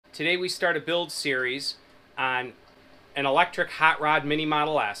Today we start a build series on an electric hot rod mini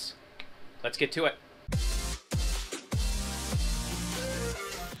Model S. Let's get to it.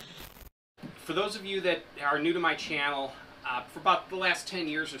 For those of you that are new to my channel, for about the last 10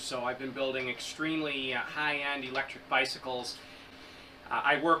 years or so I've been building extremely high-end electric bicycles.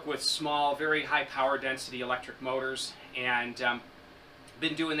 I work with small, very high power density electric motors, and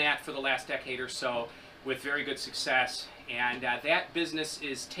been doing that for the last decade or so with very good success. And that business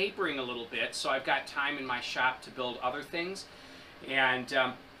is tapering a little bit, so I've got time in my shop to build other things. And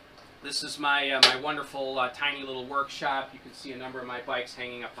this is my wonderful tiny little workshop. You can see a number of my bikes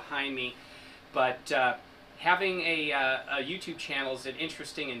hanging up behind me. But having a YouTube channel is an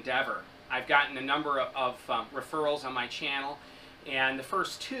interesting endeavor. I've gotten a number of referrals on my channel, and the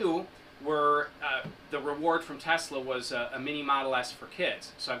first two were the reward from Tesla was a mini Model S for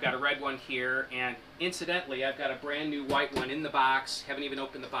kids. So I've got a red one here, and incidentally I've got a brand new white one in the box. Haven't even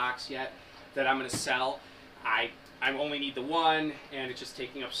opened the box yet, that I'm going to sell. I only need the one, and it's just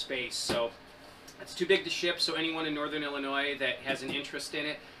taking up space, so it's too big to ship. So anyone in Northern Illinois that has an interest in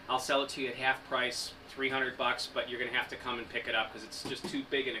it, I'll sell it to you at half price, $300 bucks, but you're going to have to come and pick it up because it's just too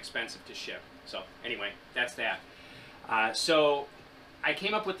big and expensive to ship. So anyway, that's that. So I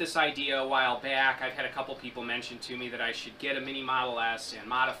came up with this idea a while back. I've had a couple people mention to me that I should get a mini Model S and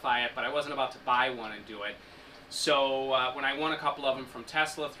modify it, but I wasn't about to buy one and do it. So when I won a couple of them from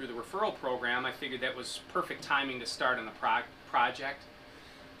Tesla through the referral program, I figured that was perfect timing to start on the project.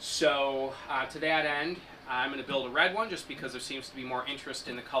 So to that end, I'm going to build a red one just because there seems to be more interest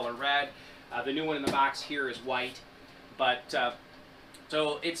in the color red. The new one in the box here is white, but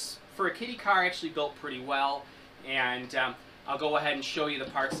so it's for a kiddie car, actually built pretty well, and I'll go ahead and show you the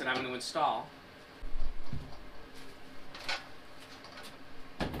parts that I'm going to install.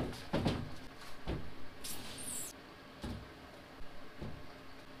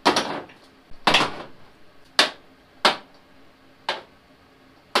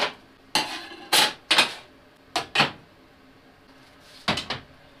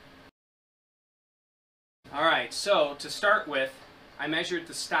 Alright, so to start with, I measured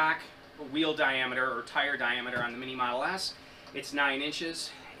the stock wheel diameter or tire diameter on the mini Model S. It's 9 inches,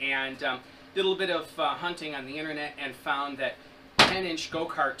 and did a little bit of hunting on the internet and found that 10-inch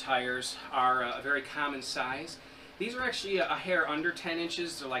go-kart tires are a very common size. These are actually a hair under 10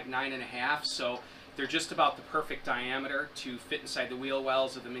 inches, they're like 9.5, so they're just about the perfect diameter to fit inside the wheel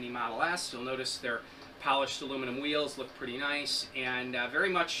wells of the mini Model S. You'll notice they're polished aluminum wheels, look pretty nice, and very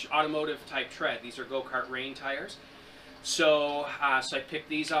much automotive type tread. These are go-kart rain tires. So, so I picked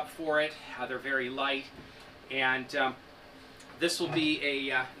these up for it. They're very light, and this will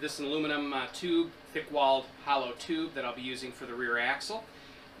be this aluminum tube, thick-walled hollow tube that I'll be using for the rear axle.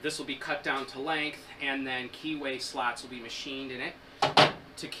 This will be cut down to length, and then keyway slots will be machined in it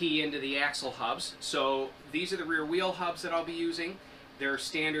to key into the axle hubs. So these are the rear wheel hubs that I'll be using. They're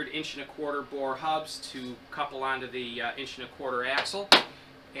standard 1¼ bore hubs to couple onto the 1¼ axle.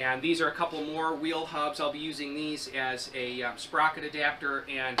 And these are a couple more wheel hubs. I'll be using these as a sprocket adapter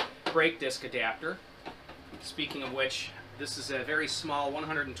and brake disc adapter. Speaking of which, this is a very small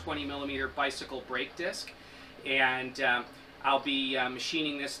 120mm bicycle brake disc, and I'll be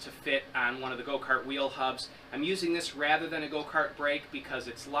machining this to fit on one of the go-kart wheel hubs. I'm using this rather than a go-kart brake because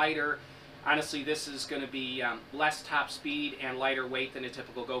it's lighter. Honestly, this is going to be less top speed and lighter weight than a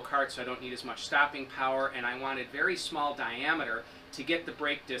typical go-kart, so I don't need as much stopping power, and I wanted very small diameter to get the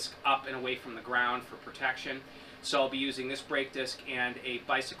brake disc up and away from the ground for protection. So I'll be using this brake disc and a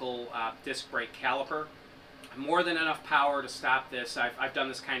bicycle disc brake caliper. More than enough power to stop this. I've done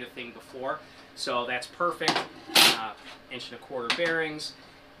this kind of thing before, so that's perfect. 1¼ bearings.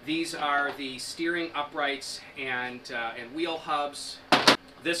 These are the steering uprights and wheel hubs.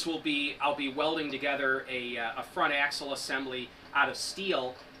 This will be, I'll be welding together a front axle assembly out of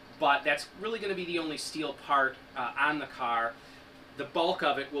steel, but that's really going to be the only steel part on the car. The bulk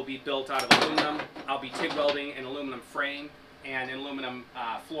of it will be built out of aluminum. I'll be TIG welding an aluminum frame and an aluminum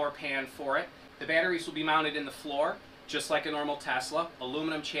floor pan for it. The batteries will be mounted in the floor, just like a normal Tesla.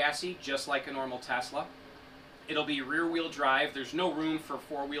 Aluminum chassis, just like a normal Tesla. It'll be rear-wheel drive. There's no room for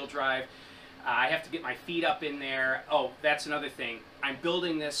four-wheel drive. I have to get my feet up in there. Oh, that's another thing. I'm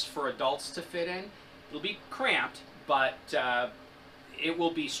building this for adults to fit in. It'll be cramped, but it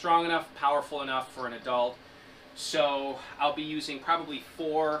will be strong enough, powerful enough for an adult. So I'll be using probably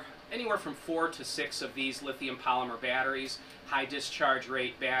anywhere from 4 to 6 of these lithium polymer batteries, high discharge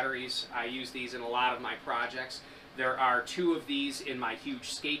rate batteries. I use these in a lot of my projects. There are 2 of these in my huge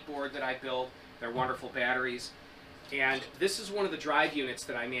skateboard that I built. They're wonderful batteries. And this is one of the drive units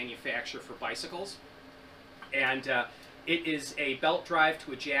that I manufacture for bicycles. And It is a belt drive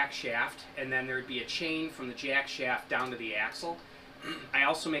to a jack shaft, and then there would be a chain from the jack shaft down to the axle. I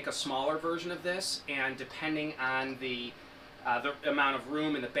also make a smaller version of this, and depending on the amount of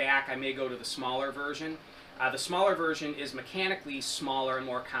room in the back, I may go to the smaller version. The smaller version is mechanically smaller and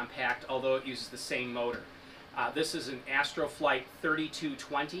more compact, although it uses the same motor. This is an Astro Flight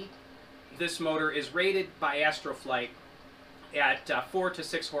 3220. This motor is rated by Astro Flight at 4 to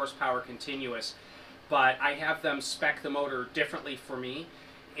 6 horsepower continuous, but I have them spec the motor differently for me,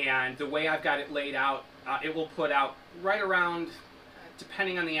 and the way I've got it laid out, it will put out right around,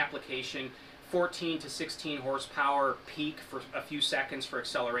 depending on the application, 14 to 16 horsepower peak for a few seconds for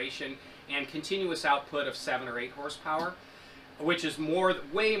acceleration, and continuous output of 7 or 8 horsepower, which is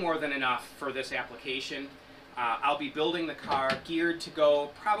way more than enough for this application. I'll be building the car geared to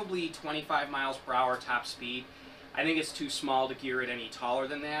go probably 25 miles per hour top speed. I think it's too small to gear it any taller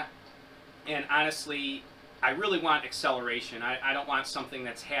than that. And honestly, I really want acceleration. I don't want something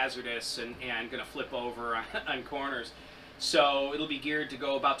that's hazardous and going to flip over on corners. So it'll be geared to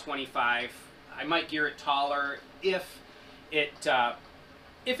go about 25. I might gear it taller if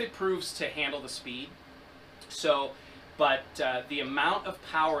it proves to handle the speed. So, but the amount of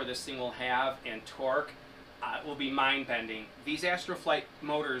power this thing will have and torque will be mind-bending. These Astro Flight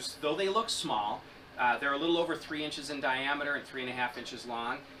motors, though they look small, they're a little over 3 inches in diameter and 3.5 inches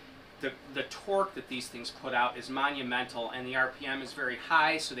long. The torque that these things put out is monumental, and the RPM is very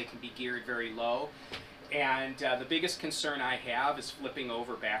high, so they can be geared very low. And the biggest concern I have is flipping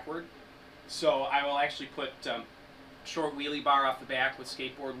over backward. So I will actually put short wheelie bar off the back with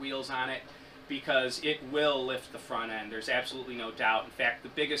skateboard wheels on it, because it will lift the front end. There's absolutely no doubt. In fact, the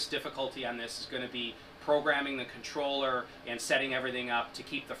biggest difficulty on this is going to be programming the controller and setting everything up to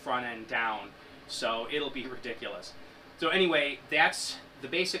keep the front end down. So it'll be ridiculous. So anyway, that's the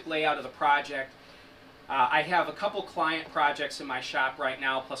basic layout of the project. I have a couple client projects in my shop right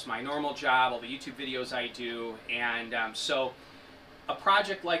now, plus my normal job, all the YouTube videos I do, and so a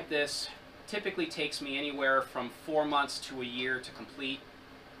project like this typically takes me anywhere from 4 months to a year to complete.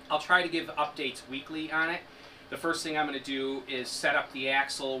 I'll try to give updates weekly on it. The first thing I'm going to do is set up the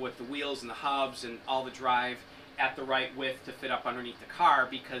axle with the wheels and the hubs and all the drive at the right width to fit up underneath the car,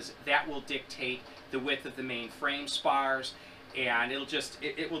 because that will dictate the width of the main frame spars, and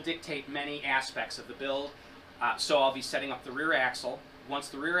it will dictate many aspects of the build. So I'll be setting up the rear axle. Once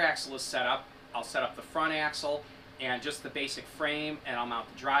the rear axle is set up, I'll set up the front axle and just the basic frame, and I'll mount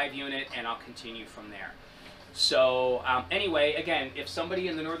the drive unit, and I'll continue from there. So anyway, again, if somebody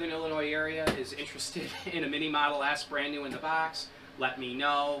in the Northern Illinois area is interested in a Mini Model S brand new in the box, let me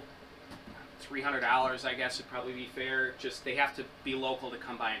know. $300, I guess, would probably be fair. Just they have to be local to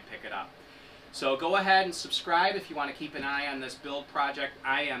come by and pick it up. So go ahead and subscribe if you want to keep an eye on this build project.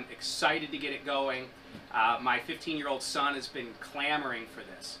 I am excited to get it going. My 15-year-old son has been clamoring for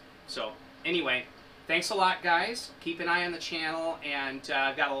this. So anyway, thanks a lot, guys. Keep an eye on the channel, and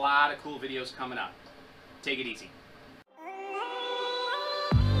I've got a lot of cool videos coming up. Take it easy.